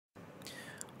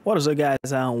What is up, guys,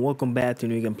 and welcome back to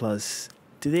New Game Plus.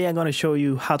 Today I'm going to show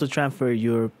you how to transfer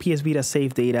your PSVITA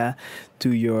save data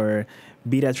to your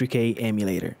VITA3K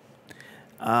emulator.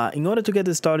 In order to get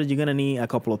this started, you're going to need a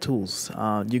couple of tools.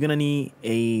 You're going to need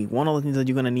one of the things that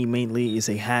you're going to need mainly is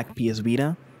a hack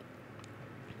PSVITA.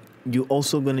 You're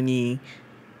also going to need,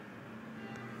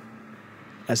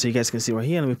 as you guys can see right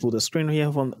here, let me pull the screen here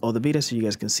of the Vita so you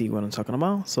guys can see what I'm talking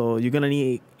about. So you're going to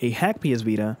need a hack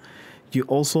PSVITA. You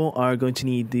also are going to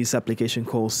need this application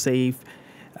called Save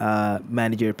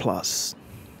Manager Plus.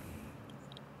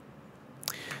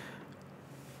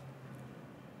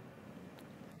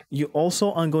 You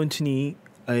also are going to need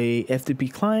a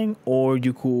FTP client, or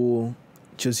you could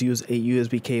just use a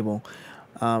USB cable.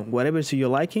 Whatever to your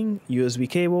liking, USB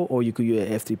cable, or you could use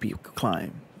an FTP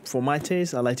client. For my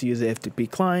taste, I like to use the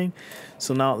FTP client.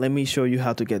 So now let me show you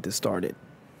how to get this started.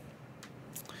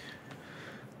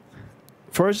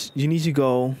 First, you need to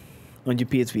go on your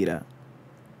PSVITA,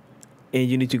 and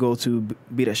you need to go to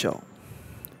Vita Shell.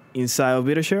 Inside of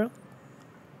Vita Shell,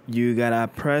 you gotta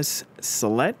press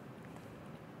select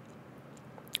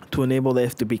to enable the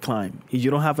FTP client. If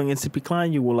you don't have an FTP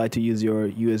client, you would like to use your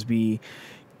USB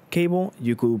cable,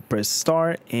 you could press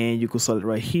start and you could select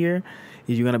right here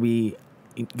if you're gonna be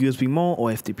in USB mode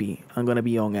or FTP. I'm gonna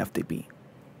be on FTP.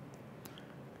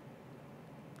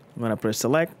 I'm gonna press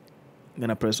select, I'm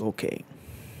gonna press OK.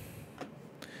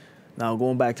 Now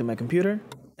going back to my computer,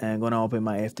 and I'm gonna open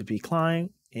my FTP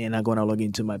client, and I'm gonna log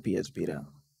into my PSVITA.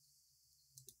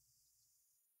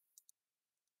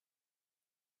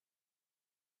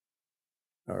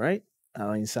 All right,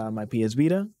 I'm inside my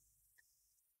PSVITA,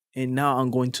 and now I'm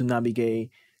going to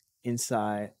navigate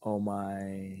inside of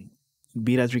my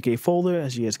Vita3K folder.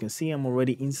 As you guys can see, I'm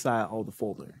already inside of the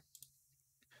folder.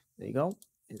 There you go.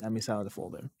 I'm inside of the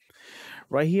folder.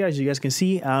 Right here, as you guys can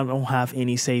see, I don't have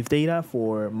any save data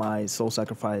for my Soul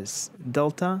Sacrifice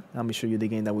Delta. Let me show you the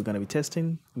game that we're going to be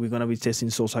testing. We're going to be testing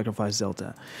Soul Sacrifice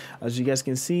Delta. As you guys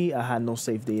can see, I had no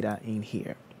save data in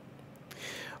here.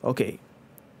 Okay.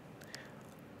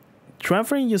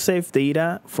 Transferring your save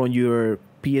data from your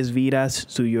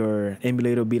PSVITAs to your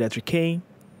emulator Vita3K,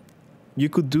 you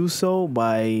could do so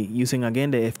by using,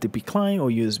 again, the FTP client or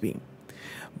USB.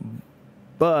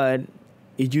 But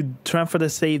if you transfer the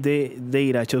save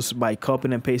data just by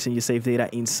copying and pasting your save data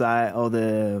inside of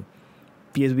the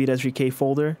PSVITA3K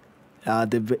folder,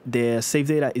 the save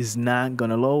data is not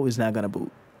gonna load, it's not gonna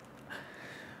boot.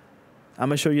 I'm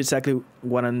gonna show you exactly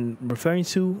what I'm referring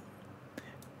to.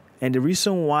 And the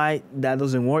reason why that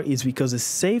doesn't work is because the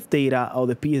save data of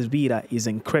the PSVITA is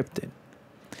encrypted.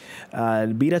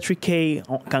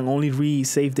 Vita3K can only read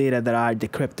save data that are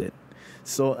decrypted.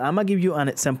 So I'm gonna give you an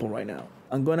example right now.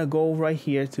 I'm gonna go right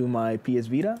here to my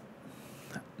PSVITA.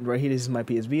 Right here, this is my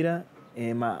PSVITA,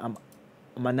 and I'm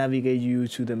gonna navigate you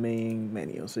to the main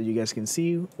menu so you guys can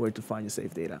see where to find your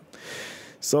save data.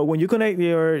 So when you connect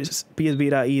your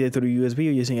PSVITA either through USB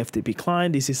or using FTP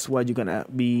client, this is what you're gonna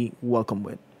be welcome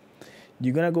with.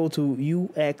 You're gonna go to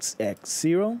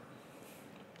UXX0.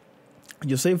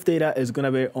 Your save data is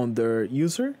gonna be under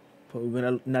user. So we're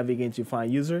gonna navigate to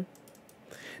find user.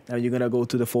 Now you're gonna go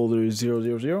to the folder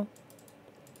 000.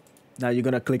 Now you're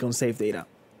gonna click on save data.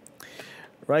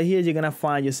 Right here, you're gonna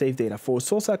find your save data. For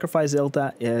Soul Sacrifice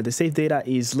Delta, the save data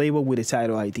is labeled with a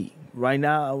title ID. Right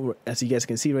now, as you guys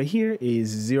can see right here,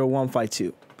 is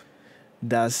 0152.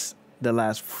 That's the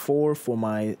last 4 for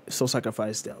my Soul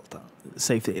Sacrifice Delta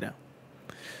save data.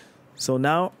 So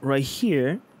now, right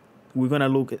here, we're gonna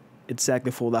look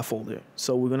exactly for that folder.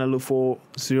 So we're gonna look for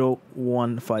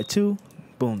 0152.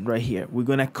 Boom, right here. We're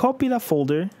gonna copy that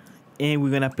folder, and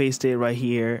we're gonna paste it right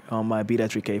here on my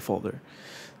Vita3K folder.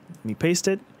 Let me paste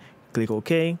it, click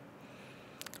OK.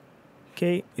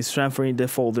 Okay, it's transferring the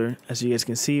folder. As you guys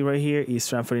can see right here, it's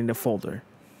transferring the folder.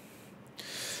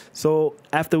 So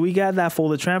after we got that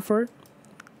folder transferred,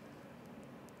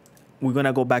 we're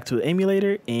gonna go back to the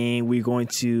emulator and we're going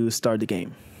to start the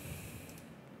game.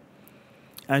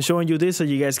 I'm showing you this so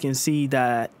you guys can see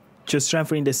that just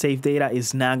transferring the save data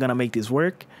is not gonna make this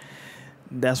work.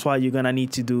 That's why you're gonna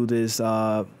need to do this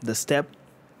the step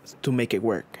to make it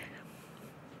work.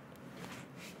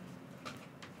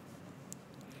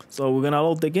 So we're gonna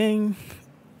load the game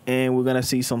and we're gonna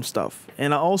see some stuff.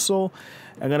 And I'm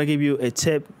gonna give you a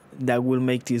tip that will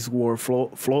make this work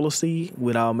flawlessly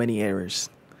without many errors.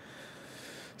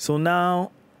 So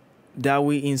now that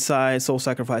we inside Soul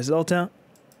Sacrifice Delta,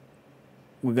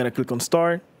 we're gonna click on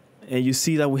start. And you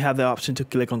see that we have the option to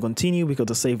click on continue because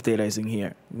the save data is in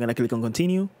here. We're gonna click on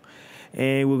continue,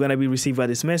 and we're gonna be received by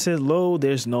this message: load,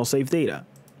 there's no save data.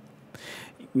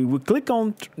 We will click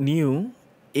on new,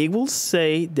 it will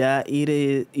say that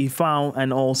it found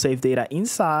an old save data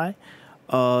inside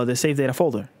the save data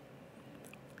folder.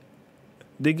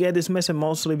 They get this message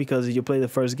mostly because you play the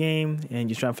first game and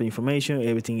you transfer information,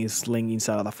 everything is linked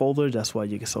inside of the folder. That's why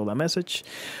you saw that message.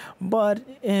 But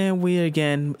and we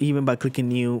again, even by clicking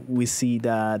new, we see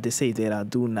that the save data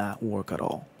do not work at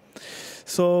all.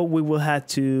 So we will have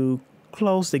to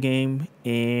close the game,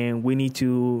 and we need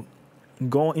to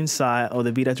go inside of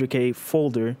the Vita3K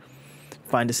folder,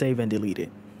 find the save and delete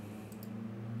it.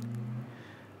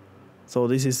 So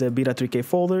this is the Vita3K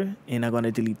folder, and I'm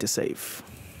gonna delete the save.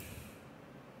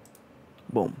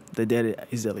 Boom, the data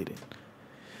is deleted.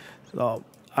 So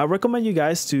I recommend you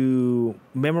guys to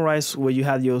memorize where you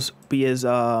have your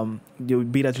your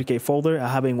Vita3K folder. I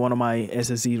have in one of my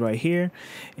SSDs right here,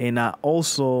 and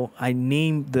I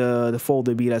named the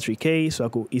folder Vita3K so I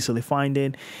could easily find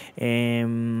it.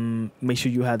 And make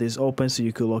sure you have this open so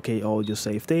you could locate all your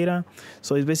save data.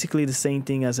 So it's basically the same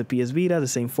thing as a PSVITA, the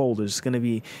same folder. It's gonna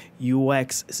be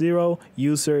UX0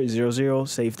 user 00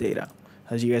 save data.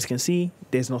 As you guys can see,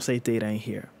 there's no save data in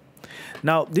here.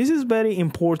 Now, this is very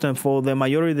important for the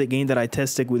majority of the game that I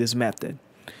tested with this method.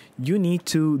 You need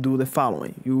to do the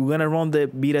following. You're gonna run the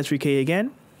Vita3K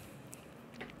again.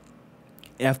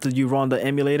 After you run the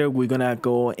emulator, we're gonna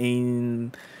go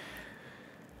in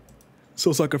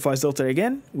Soul Sacrifice Delta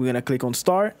again. We're gonna click on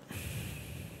Start.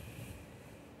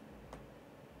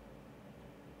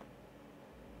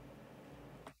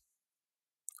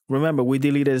 Remember, we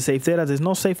deleted the save data. There's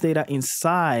no save data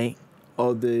inside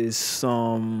of this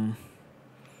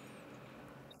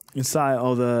inside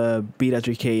of the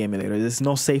Vita3K emulator. There's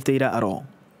no save data at all.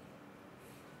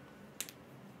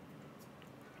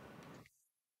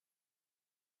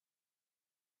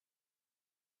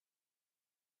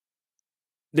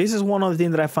 This is one of the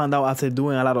things that I found out after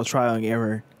doing a lot of trial and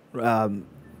error,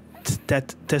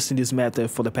 testing this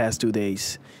method for the past 2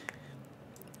 days.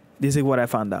 This is what I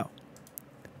found out.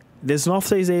 There's no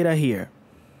save data here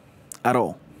at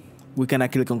all. We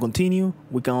cannot click on continue.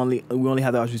 We only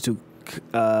have the option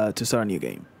to start a new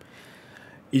game.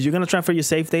 If you're gonna transfer your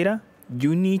save data,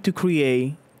 you need to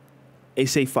create a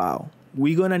save file.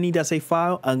 We're gonna need that save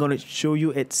file. I'm gonna show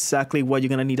you exactly what you're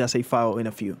gonna need that save file in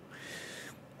a few.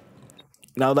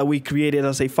 Now that we created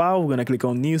a save file, we're gonna click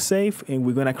on new save, and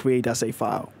we're gonna create that save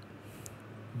file.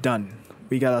 Done.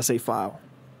 We got a save file.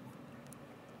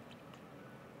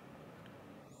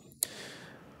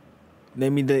 Let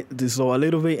me slow a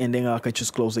little bit, and then I can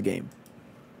just close the game.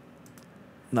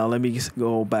 Now let me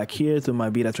go back here to my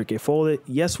Vita3K folder.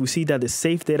 Yes, we see that the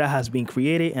save data has been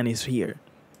created and is here.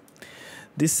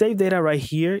 This save data right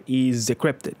here is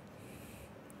decrypted.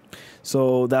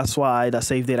 So that's why the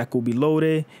save data could be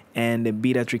loaded and the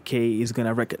Vita3K is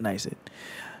gonna recognize it.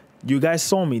 You guys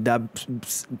saw me that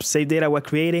save data was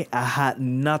created. I had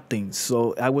nothing.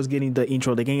 So I was getting the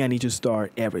intro of the game. I need to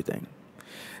start everything.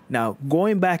 Now,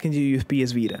 going back into your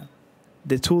PSVITA,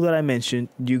 the tool that I mentioned,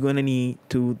 you're going to need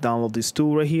to download this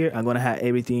tool right here. I'm going to have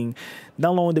everything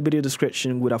download in the video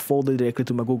description with a folder directly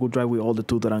to my Google Drive with all the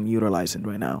tools that I'm utilizing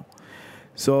right now.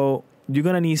 So you're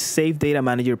going to need Save Data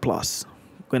Manager Plus.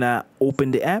 I'm going to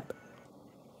open the app.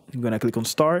 I'm going to click on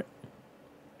Start.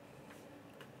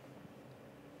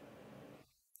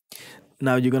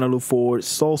 Now you're going to look for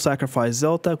Soul Sacrifice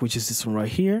Delta, which is this one right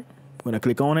here. I'm going to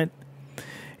click on it.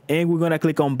 And we're going to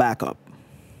click on Backup.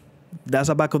 That's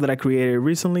a backup that I created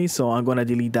recently, so I'm going to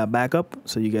delete that backup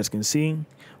so you guys can see. I'm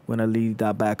going to delete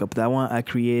that backup. That one I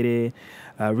created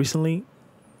recently.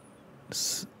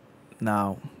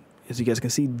 Now, as you guys can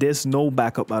see, there's no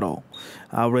backup at all.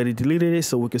 I already deleted it,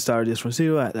 so we can start this from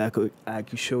zero. I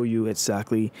could show you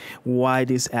exactly why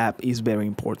this app is very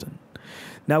important.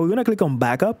 Now, we're going to click on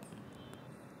Backup.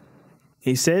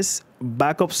 It says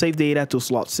Backup Save Data to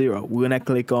Slot 0. We're going to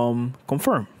click on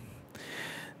Confirm.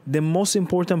 The most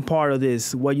important part of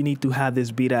this, what you need to have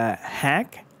this Vita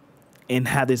hack and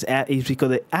have this app is because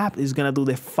the app is going to do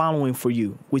the following for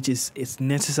you, which is it's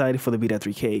necessary for the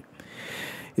Vita3K.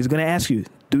 It's going to ask you,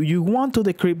 do you want to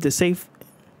decrypt the save?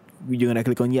 You're going to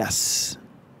click on yes.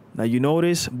 Now you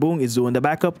notice, boom, it's doing the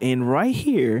backup. And right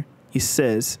here, it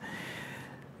says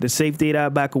the save data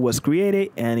backup was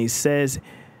created, and it says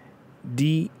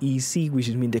DEC, which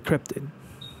means decrypted.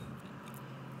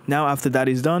 Now, after that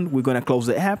is done, we're going to close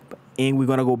the app and we're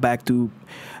going to go back to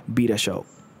Vita Shell.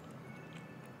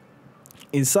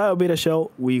 Inside of Vita Shell,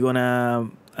 we're going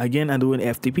to, again, I'm doing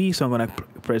FTP. So I'm going to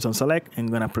press on select and I'm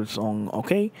going to press on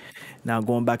OK. Now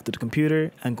going back to the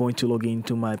computer, I'm going to log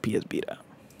into my PSVITA.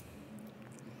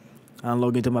 I'm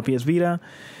logging into my PSVITA.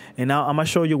 And now I'm going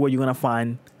to show you where you're going to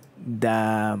find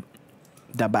the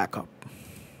backup.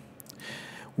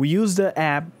 We use the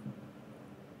app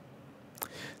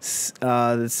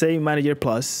the Save Manager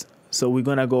Plus. So we're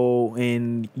gonna go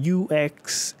in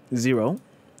UX0.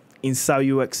 Inside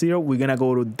UX0, we're gonna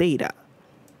go to data.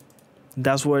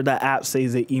 That's where the app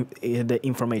says the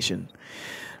information.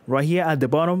 Right here at the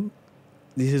bottom,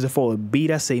 this is the folder,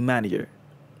 Beta Save Manager.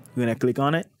 We're gonna click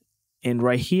on it. And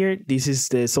right here, this is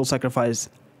the Soul Sacrifice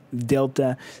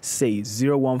Delta Save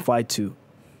 0152.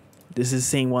 This is the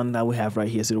same one that we have right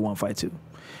here, 0152.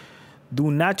 Do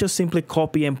not just simply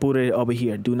copy and put it over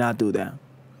here. Do not do that.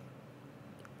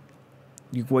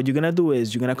 What you're gonna do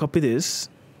is you're gonna copy this.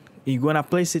 You're gonna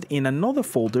place it in another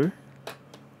folder.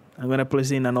 I'm gonna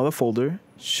place it in another folder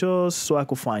just so I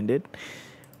could find it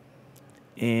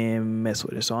and mess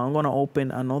with it. So I'm gonna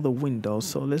open another window.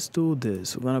 So let's do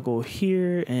this. We're gonna go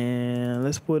here and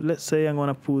let's say I'm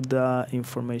gonna put the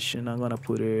information. I'm gonna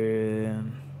put it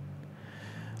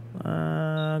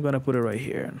right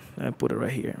here. I put it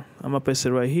right here. I'm gonna paste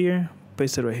it right here.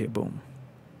 Paste it right here. Boom.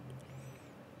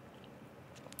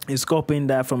 It's copying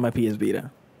that from my PSVITA.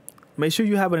 Make sure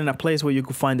you have it in a place where you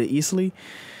can find it easily.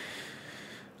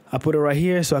 I put it right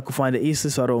here so I could find it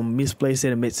easily so I don't misplace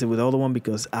it and mix it with the other one,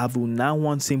 because I do not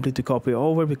want simply to copy it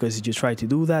over, because if you try to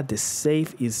do that, the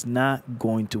save is not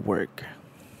going to work.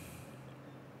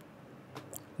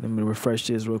 Let me refresh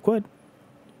this real quick.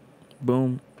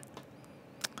 Boom.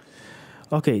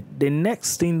 Okay, the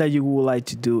next thing that you would like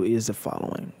to do is the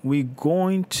following. We're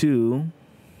going to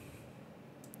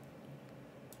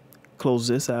close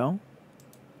this out.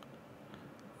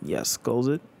 Yes, close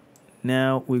it.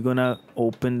 Now we're gonna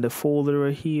open the folder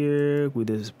right here with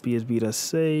this PSVITA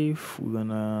save. We're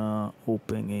gonna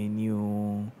open a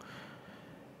new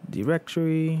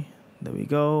directory. There we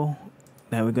go.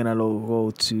 Now we're gonna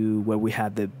go to where we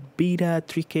have the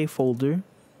VITA3K folder.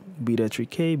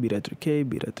 VITA3K, VITA3K,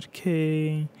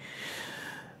 VITA3K.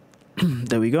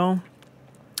 There we go.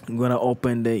 I'm gonna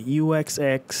open the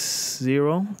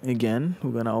UXX0 again.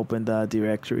 We're gonna open that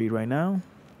directory right now.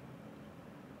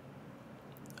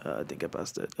 I think I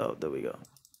passed it. Oh, there we go.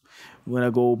 I'm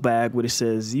gonna go back where it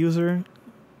says user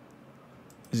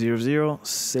 00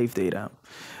 save data.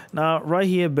 Now right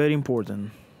here, very important.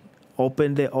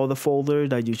 Open the other folder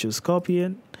that you just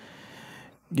copied.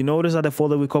 You notice that the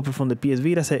folder we copied from the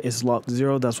PSVITA said is log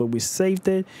 0. That's where we saved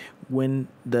it when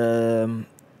the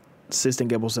system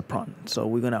gave us a prompt. So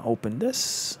we're gonna open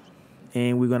this,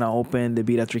 and we're gonna open the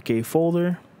VITA3K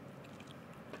folder.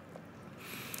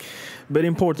 Very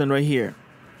important right here.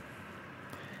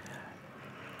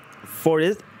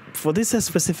 For this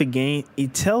specific game,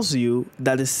 it tells you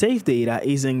that the save data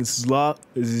is in slot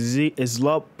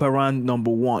parent number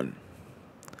 1.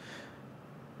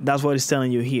 That's what it's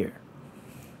telling you here.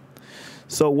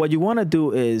 So what you want to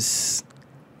do is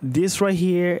this right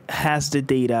here has the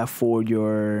data for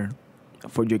your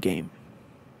game.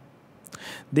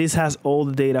 This has all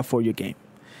the data for your game.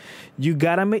 You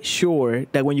gotta make sure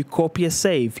that when you copy a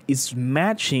save, it's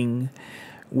matching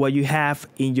what you have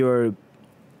in your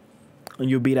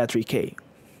VITA3K.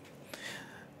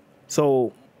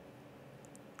 So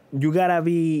you gotta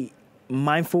be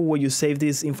mindful when you save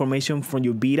this information from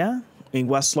your Vita and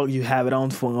what slot you have it on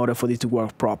in order for it to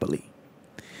work properly.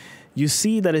 You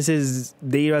see that it says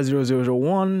data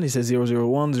 0001, it says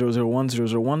 001, 001,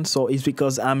 001. So it's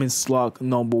because I'm in slot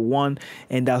number 1,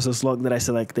 and that's the slot that I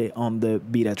selected on the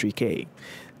VITA3K.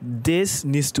 This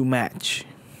needs to match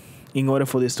in order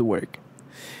for this to work.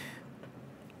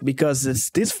 Because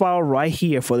this file right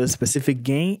here for the specific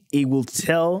game, it will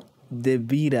tell the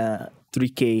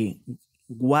VITA3K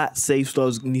what save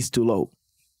slots needs to load.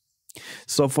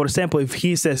 So for example, if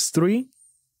here says 3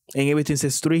 and everything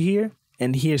says 3 here,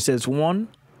 and here says 1,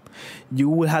 you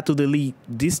will have to delete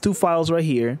these 2 files right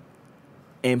here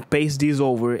and paste these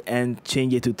over and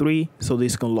change it to 3 so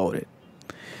this can load it.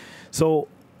 So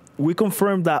we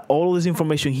confirm that all this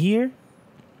information here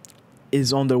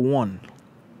is under 1.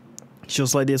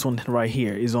 Just like this one right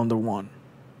here is under 1.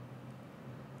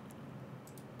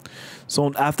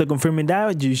 So after confirming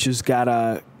that, you just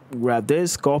gotta grab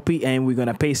this, copy, and we're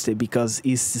gonna paste it because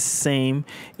it's the same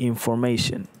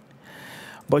information.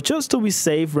 But just to be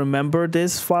safe, remember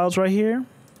these files right here.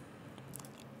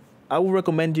 I would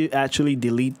recommend you actually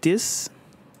delete this.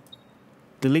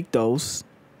 Delete those.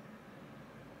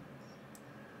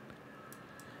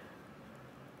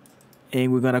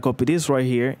 And we're gonna copy this right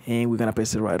here, and we're gonna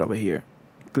paste it right over here.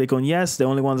 Click on yes. The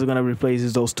only ones we're gonna replace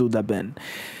is those 2 that been.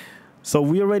 So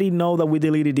we already know that we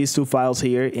deleted these 2 files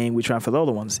here, and we transfer the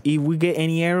other ones. If we get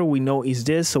any error, we know it's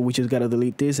this, so we just gotta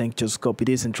delete this and just copy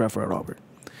this and transfer it over.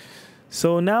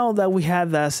 So now that we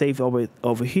have that saved over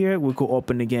here, we could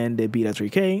open again the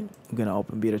VITA3K. I'm gonna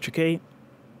open VITA3K.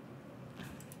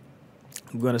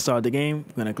 I'm gonna start the game.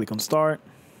 I'm gonna click on start.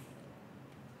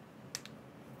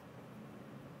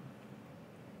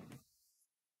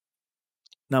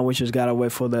 Now we just gotta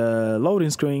wait for the loading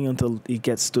screen until it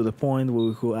gets to the point where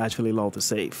we could actually load the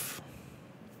save.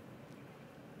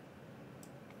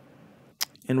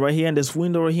 And right here in this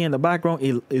window right here in the background,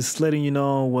 it's letting you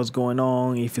know what's going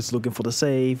on. If it's looking for the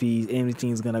save, if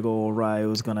everything's gonna go right,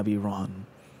 it's gonna be run.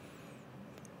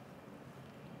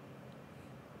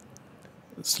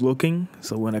 It's looking,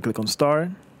 so when I click on start,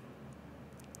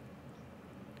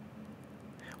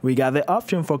 we got the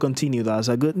option for continue. That's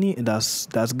a good news.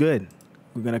 That's good.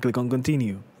 We're gonna click on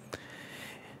continue.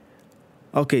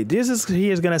 Okay, this is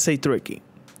here is gonna say tricky.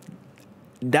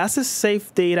 That's the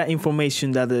save data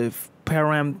information that the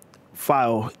param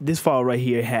file, this file right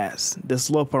here has, the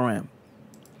slow param.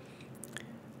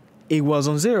 It was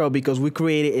on 0 because we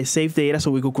created a save data so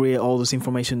we could create all this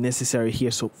information necessary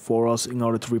here so for us in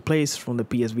order to replace from the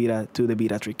PSVITA to the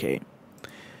VITA3K.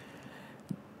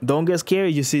 Don't get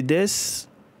scared. You see this,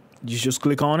 you just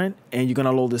click on it and you're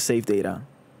gonna load the save data.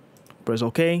 Press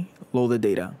OK, load the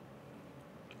data.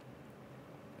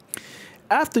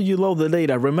 After you load the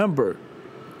data, remember,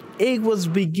 it was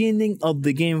beginning of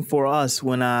the game for us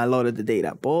when I loaded the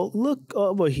data. But look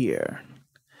over here.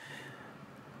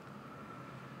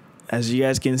 As you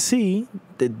guys can see,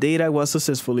 the data was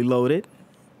successfully loaded.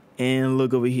 And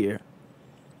look over here.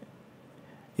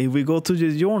 If we go to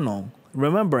the journal,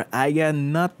 remember, I got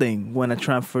nothing when I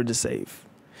transferred the save.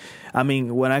 I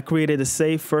mean, when I created the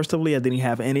save, first of all, I didn't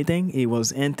have anything. It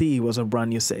was empty. It was a brand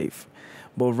new save.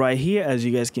 But right here, as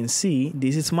you guys can see,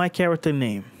 this is my character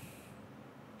name.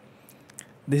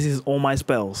 This is all my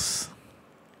spells.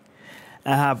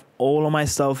 I have all of my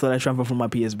stuff that I transferred from my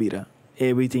PSVITA.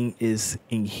 Everything is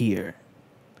in here.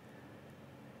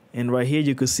 And right here,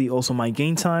 you could see also my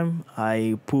game time.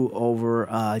 I put over,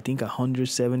 I think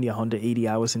 170, 180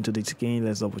 hours into this game.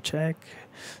 Let's double check.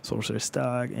 Sorcerer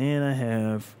stock. And I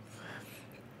have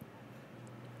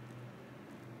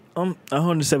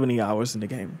 170 hours in the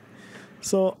game.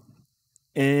 So,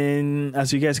 and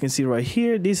as you guys can see right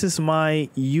here, this is my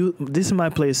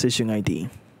PlayStation ID.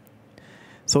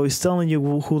 So it's telling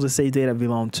you who the save data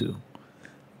belong to.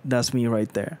 That's me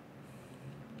right there.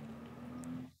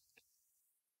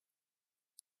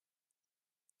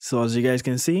 So as you guys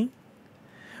can see,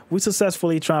 we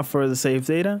successfully transferred the save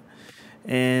data,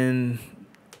 and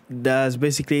that's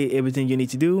basically everything you need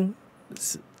to do.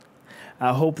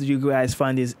 I hope you guys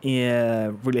find this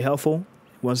really helpful.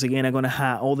 Once again, I'm going to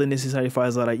have all the necessary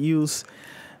files that I use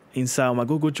inside my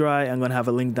Google Drive. I'm going to have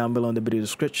a link down below in the video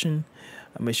description.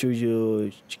 Make sure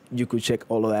you could check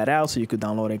all of that out so you could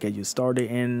download and get you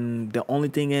started. And the only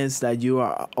thing is that you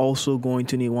are also going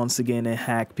to need, once again, a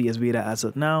hack PSVITA as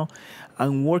of now.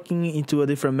 I'm working into a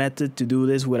different method to do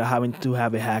this without having to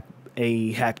have a hack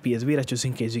PSVITA, just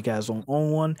in case you guys don't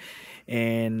own one.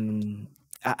 And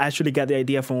I actually got the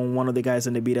idea from one of the guys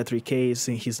in the Vita3K.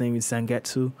 His name is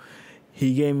Sangetsu.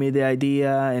 He gave me the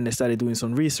idea and I started doing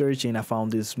some research and I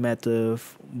found this method,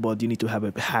 but you need to have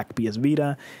a hack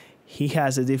PSVITA. He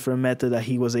has a different method that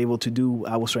he was able to do.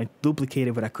 I was trying to duplicate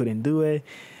it, but I couldn't do it.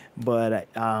 But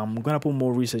I'm going to put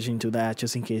more research into that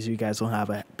just in case you guys don't have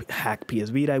a hack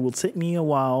PSVITA. It will take me a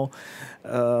while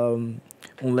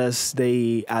unless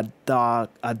they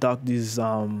adopt this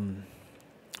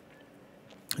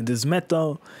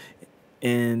method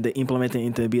and they implement it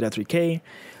into Vita3K.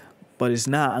 But it's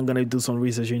not. I'm going to do some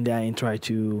research in that and try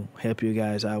to help you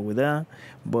guys out with that.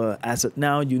 But as of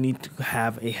now, you need to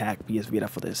have a hack PSVITA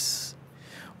for this.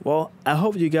 Well, I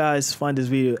hope you guys find this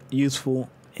video useful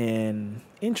and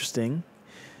interesting.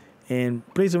 And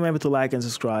please remember to like and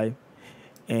subscribe.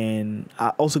 And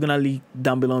I'm also going to leave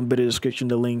down below in the video description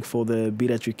the link for the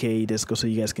Vita3K Discord so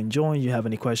you guys can join. If you have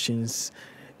any questions,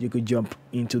 you could jump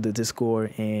into the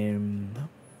Discord and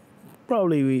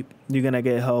probably you're gonna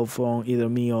get help from either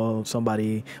me or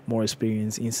somebody more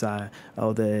experienced inside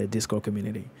of the Discord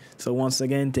community. So once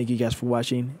again, thank you guys for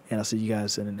watching, and I'll see you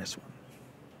guys in the next one.